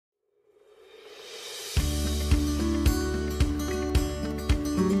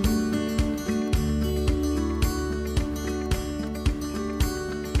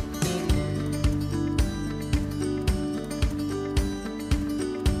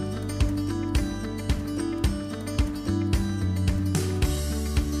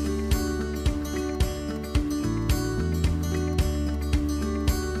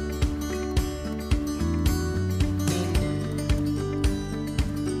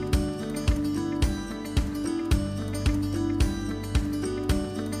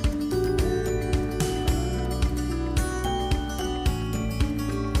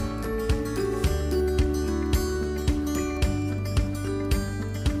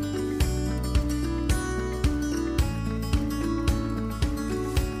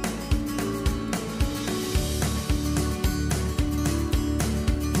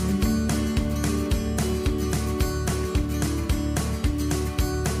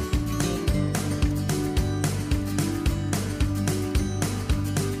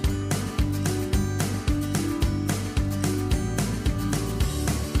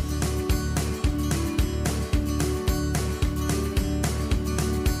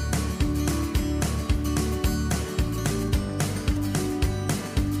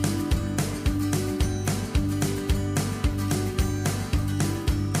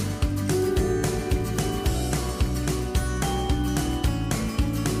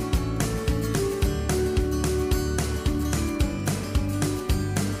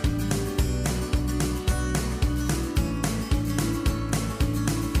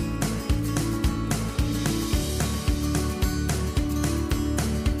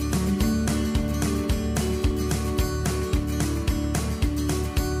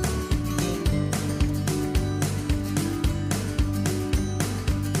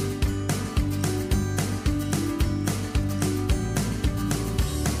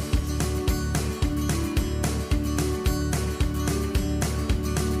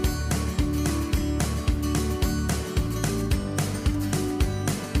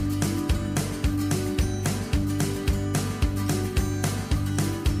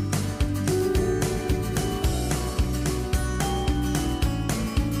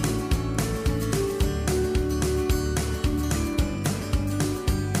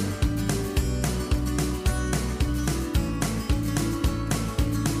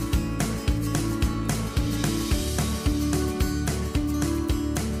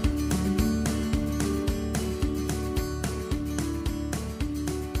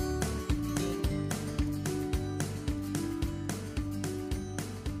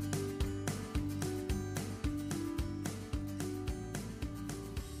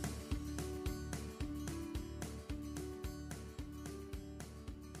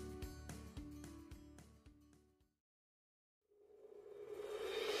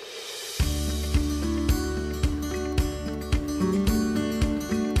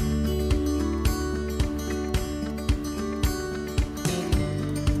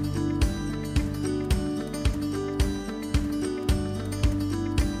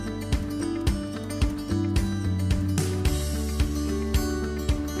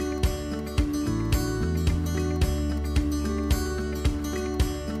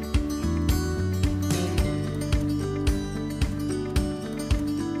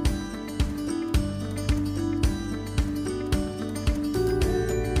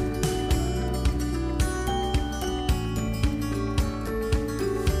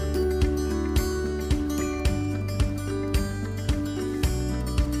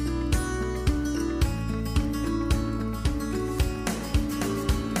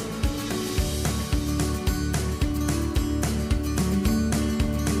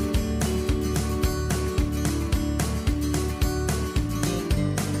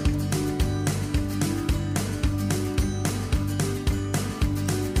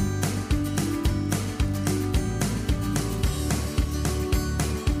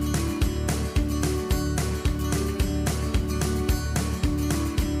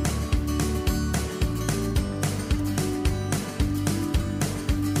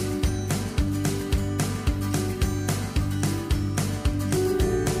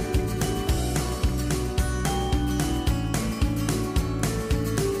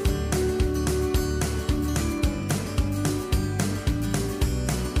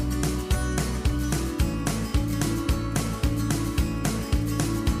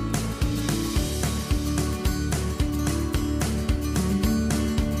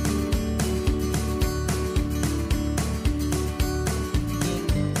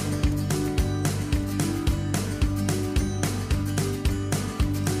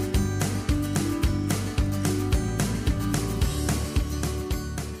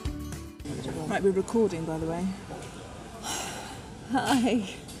Right, we're recording, by the way. Hi.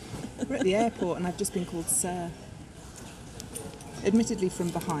 We're at the airport and I've just been called Sir. Admittedly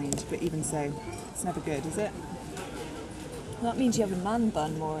from behind, but even so, it's never good, is it? Well, that means you have a man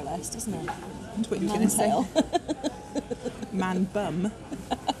bun, more or less, doesn't it? That's what you're going to say. Man bum.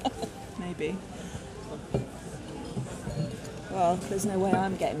 Maybe. Well, there's no way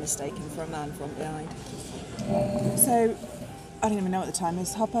I'm getting mistaken for a man from behind. So, I don't even know what the time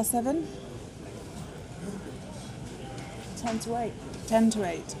is. 7:30? 10 to 8. 10 to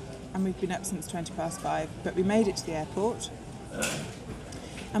 8. And we've been up since 5:20. But we made it to the airport.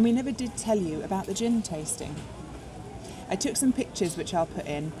 And we never did tell you about the gin tasting. I took some pictures which I'll put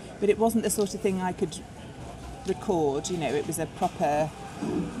in, but it wasn't the sort of thing I could record. You know, it was a proper,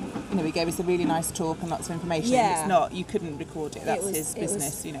 you know, he gave us a really nice talk and lots of information. Yeah. It's not, you couldn't record it. That's his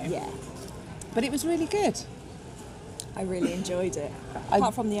business, you know. Yeah. But it was really good. I really enjoyed it.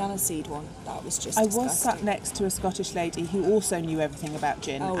 Apart from the aniseed one, that was just disgusting. Was sat next to a Scottish lady who also knew everything about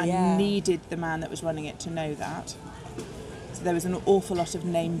gin needed the man that was running it to know that. So there was an awful lot of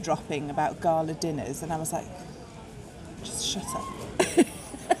name dropping about gala dinners, and I was like, just shut up.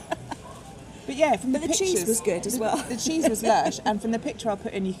 But yeah, from the pictures, cheese was good as well. The cheese was lush, and from the picture I'll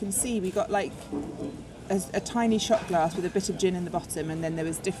put in, you can see we got like a tiny shot glass with a bit of gin in the bottom, and then there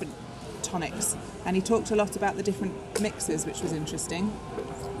was different tonics, and he talked a lot about the different mixes, which was interesting.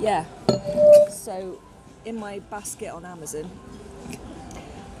 Yeah. So, in my basket on Amazon,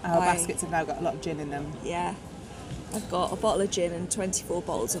 Our baskets have now got a lot of gin in them. Yeah, I've got a bottle of gin and 24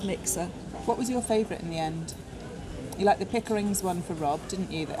 bottles of mixer. What was your favourite in the end? You liked the Pickering's one for Rob,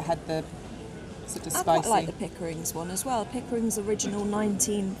 didn't you? That had the sort of spicy. I quite like the Pickering's one as well. Pickering's original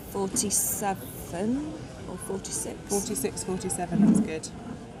 1947 or 46. 46, 47. That's good.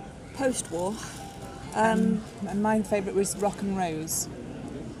 Post-war. And my favourite was Rock and Rose.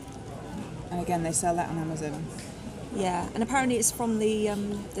 And again, they sell that on Amazon. Yeah, and apparently it's from the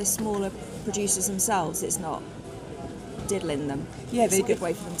smaller producers themselves. It's not diddling them. Yeah, it's a good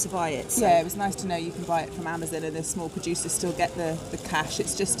way for them to buy it. So. Yeah, it was nice to know you can buy it from Amazon and the small producers still get the cash.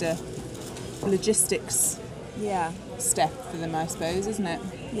 It's just a logistics step for them, I suppose, isn't it?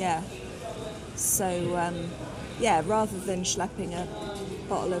 Yeah. So, rather than schlepping a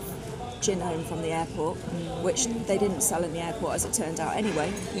bottle of gin home from the airport, which they didn't sell in the airport as it turned out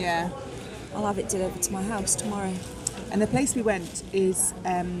anyway. Yeah. I'll have it delivered to my house tomorrow. And the place we went is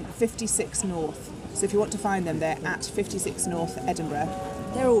 56 North. So if you want to find them, they're at 56 North, Edinburgh.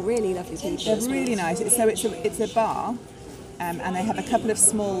 They're all really lovely people. They're really nice. It's a bar, and they have a couple of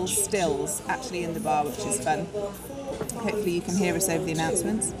small stills actually in the bar, which is fun. Hopefully you can hear us over the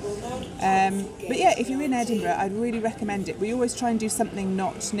announcements. But yeah, if you're in Edinburgh, I'd really recommend it. We always try and do something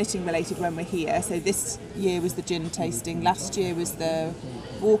not knitting related when we're here. So this year was the gin tasting. Last year was the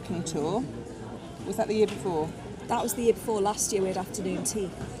walking tour. Was that the year before? That was the year before. Last year we had afternoon tea.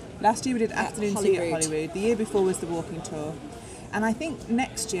 Last year we did afternoon tea at Holyrood. The year before was the walking tour. And I think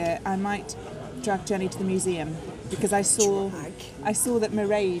next year I might drag Jenny to the museum, because I saw that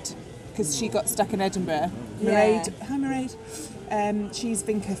Mairead, because she got stuck in Edinburgh. Mairead, hi Mairead. She's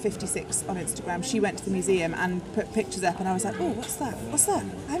Vinca56 on Instagram. She went to the museum and put pictures up, and I was like, oh, what's that? What's that?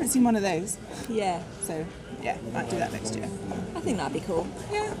 I haven't seen one of those. Yeah. So, yeah, might do that next year. I think that'd be cool.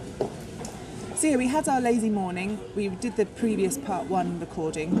 Yeah. So yeah, we had our lazy morning. We did the previous part 1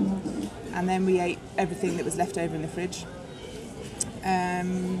 recording, and then we ate everything that was left over in the fridge.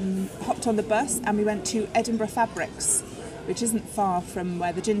 Hopped on the bus and we went to Edinburgh Fabrics, which isn't far from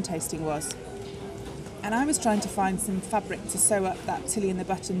where the gin tasting was. And I was trying to find some fabric to sew up that Tilly and the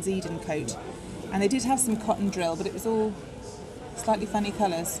Buttons Eden coat, and they did have some cotton drill, but it was all slightly funny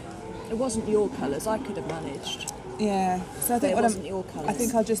colours. It wasn't your colours. I could have managed. Yeah, so I think it wasn't your colours. I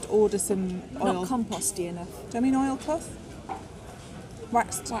think I'll just order some oil. Not composty enough. Do I mean oilcloth?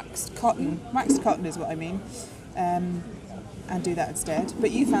 Waxed cotton. Waxed cotton is what I mean. And do that instead.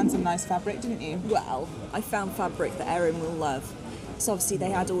 But you found some nice fabric, didn't you? Well, I found fabric that Erin will love. So obviously they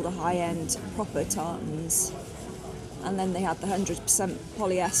had all the high-end proper tartans, and then they had the 100%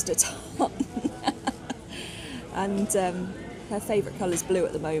 polyester tartan. And her favourite colour's blue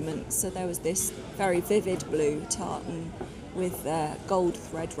at the moment, so there was this very vivid blue tartan with gold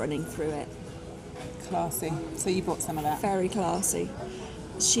thread running through it. Classy. So you bought some of that? Very classy.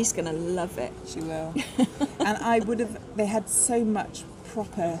 She's going to love it. She will. And they had so much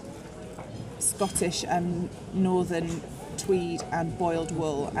proper Scottish and northern tweed and boiled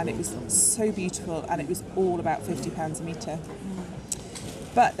wool, and it was so beautiful, and it was all about £50 a metre.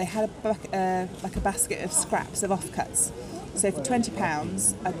 But they had a basket of scraps of offcuts, So for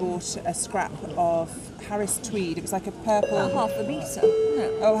 £20, I bought a scrap of Harris tweed. It was like a purple. About half a metre, isn't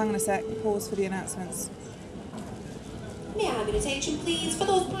it? Oh, hang on a sec. Pause for the announcements. May I have your attention please for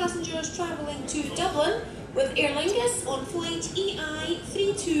those passengers travelling to Dublin with Aer Lingus on flight EI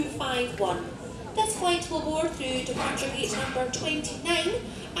 3251. This flight will board through departure gate number 29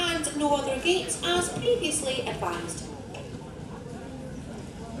 and no other gates as previously advised.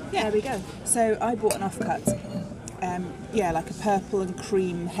 Yeah, there we go. So I bought an offcut. Like a purple and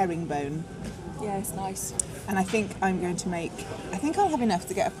cream herringbone. Yeah, it's nice. And I think I'll have enough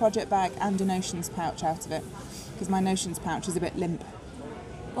to get a project bag and a notions pouch out of it, because my notions pouch is a bit limp.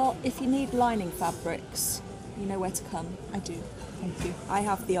 Well, if you need lining fabrics, you know where to come. I do, thank you. I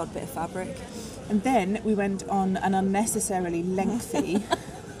have the odd bit of fabric. And then we went on an unnecessarily lengthy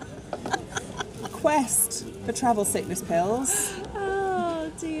quest for travel sickness pills.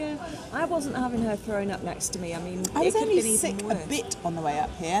 Oh dear. I wasn't having her thrown up next to me. I mean, I was it could only have been sick even a worse. bit on the way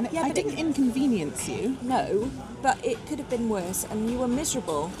up here, and Yeah, I but didn't inconvenience you. No, but it could have been worse, and you were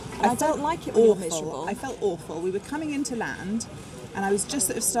miserable. And I felt don't like it when awful. you're miserable. I felt awful. We were coming into land, and I was just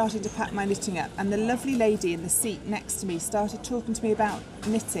sort of starting to pack my knitting up, and the lovely lady in the seat next to me started talking to me about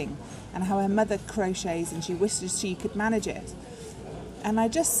knitting and how her mother crochets and she wishes she could manage it. And I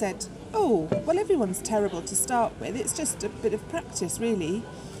just said, oh, well, everyone's terrible to start with. It's just a bit of practice, really.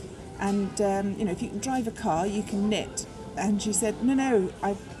 And, if you can drive a car, you can knit. And she said, no,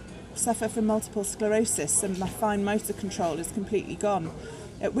 I suffer from multiple sclerosis and my fine motor control is completely gone.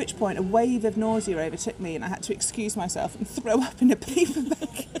 At which point a wave of nausea overtook me and I had to excuse myself and throw up in a paper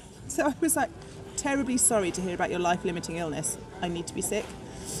bag. So I was like, terribly sorry to hear about your life-limiting illness. I need to be sick.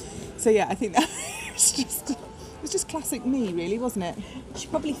 So yeah, I think that was just classic me, really, wasn't it? She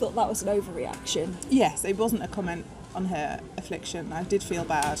probably thought that was an overreaction. Yes, it wasn't a comment on her affliction. I did feel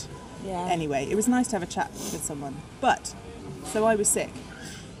bad. Yeah. Anyway, it was nice to have a chat with someone. But, so I was sick.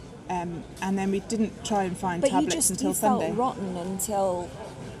 And then we didn't try and find tablets until Sunday. You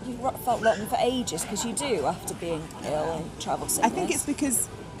felt rotten for ages, because you do after being ill and travel sickness. I think it's because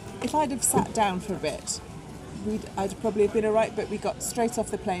if I'd have sat down for a bit, I'd probably have been all right, but we got straight off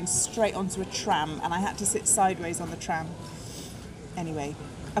the plane, straight onto a tram, and I had to sit sideways on the tram. Anyway,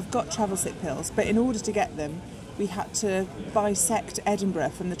 I've got travel sick pills, but in order to get them, we had to bisect Edinburgh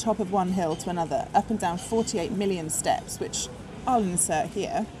from the top of one hill to another, up and down 48 million steps, which I'll insert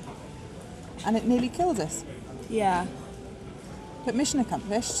here, and it nearly killed us. Yeah. But mission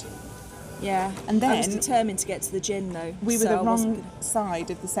accomplished. Yeah. And then I was determined to get to the gin, though. We were so the I wasn't wrong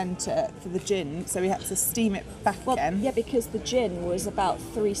side of the centre for the gin, so we had to steam it back again. Yeah, because the gin was about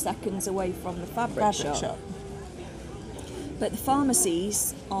 3 seconds away from the fabric shop. But the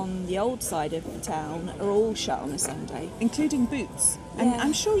pharmacies on the old side of the town are all shut on a Sunday. Including Boots. And Yeah.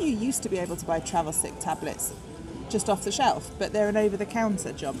 I'm sure you used to be able to buy travel sick tablets just off the shelf, but they're an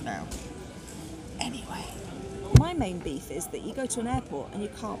over-the-counter job now. Anyway. My main beef is that you go to an airport and you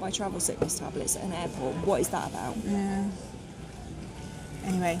can't buy travel sickness tablets at an airport. What is that about? Yeah.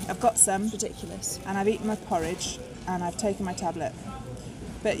 Anyway, I've got some. It's ridiculous. And I've eaten my porridge and I've taken my tablet.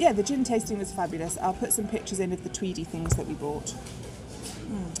 But yeah, the gin tasting was fabulous. I'll put some pictures in of the tweedy things that we bought.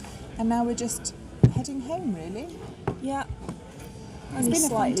 And now we're just heading home, really. Yeah. It's Only been a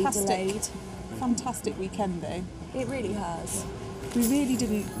slightly delayed. fantastic weekend, though. It really has. We really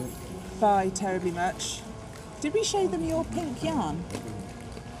didn't buy terribly much. Did we show them your pink yarn?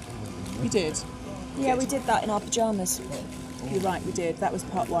 We did. Yeah, Good. we did that in our pyjamas. You're right, we did. That was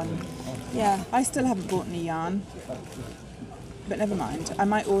part one. Yeah. I still haven't bought any yarn. But never mind. I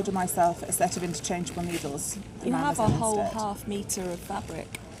might order myself a set of interchangeable needles. From You have a Amazon whole instead. half metre of fabric.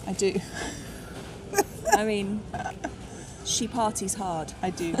 I do. I mean, she parties hard. I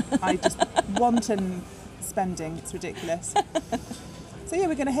do. I just wanton spending. It's ridiculous. So yeah,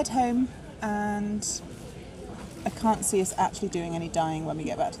 we're going to head home, and I can't see us actually doing any dyeing when we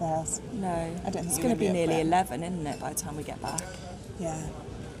get back to the house. No. I don't think it's you're going to be gonna be up nearly for it. 11, isn't it, by the time we get back? Yeah.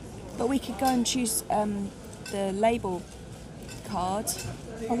 But we could go and choose the label card.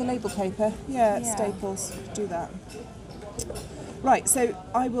 Oh, the label paper. Yeah, at Yeah. Staples. Do that. Right, so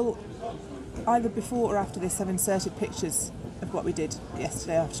I will either before or after this have inserted pictures of what we did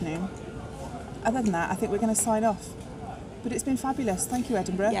yesterday afternoon. Other than that, I think we're going to sign off. But it's been fabulous. Thank you,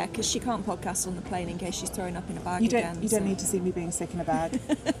 Edinburgh. Yeah, because she can't podcast on the plane in case she's throwing up in a bag You again. don't need to see me being sick in a bag.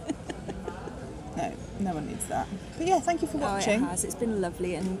 No one needs that. But yeah, thank you for Oh, it watching. has. It's been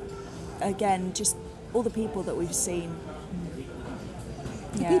lovely, and again, just all the people that we've seen.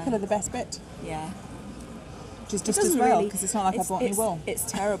 The people are the best bit, Yeah. which is It just as doesn't well, really- because it's not like I bought any wool.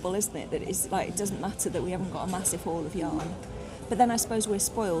 It's terrible, isn't it? That it's like it doesn't matter that we haven't got a massive haul of yarn. But then I suppose we're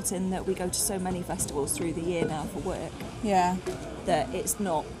spoilt in that we go to so many festivals through the year now for work Yeah. that it's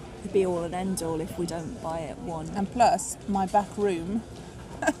not the be all and end all if we don't buy it one. And plus, my back room,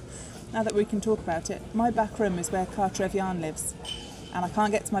 now that we can talk about it, my back room is where Cartref Yarn lives. And I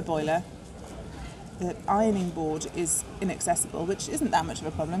can't get to my boiler. The ironing board is inaccessible, which isn't that much of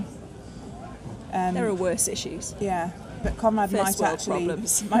a problem. There are worse issues. Yeah, but Conrad First world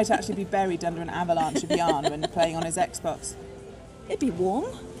problems. might actually be buried under an avalanche of yarn when playing on his Xbox. It'd be warm.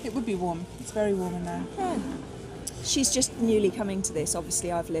 It would be warm. It's very warm in there. Yeah. She's just newly coming to this.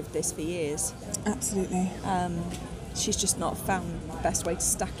 Obviously, I've lived this for years. Absolutely. She's just not found the best way to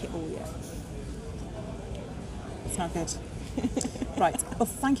stack it all yet. It's not good. Right. Well,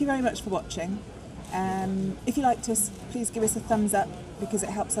 thank you very much for watching. If you liked us, please give us a thumbs up because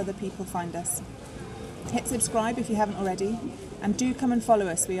it helps other people find us. Hit subscribe if you haven't already, and do come and follow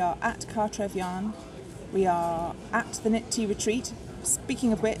us. We are at Cartref Yarn. We are at the Knit Tea Retreat.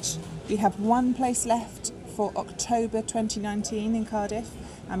 Speaking of which, we have one place left for October 2019 in Cardiff,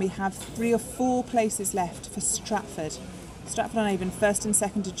 and we have 3 or 4 places left for Stratford. Stratford-on-Avon, 1st and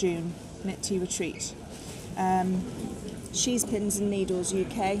 2nd of June, Knit Tea Retreat. She's Pins and Needles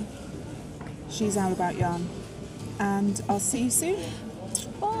UK. She's All About Yarn. And I'll see you soon.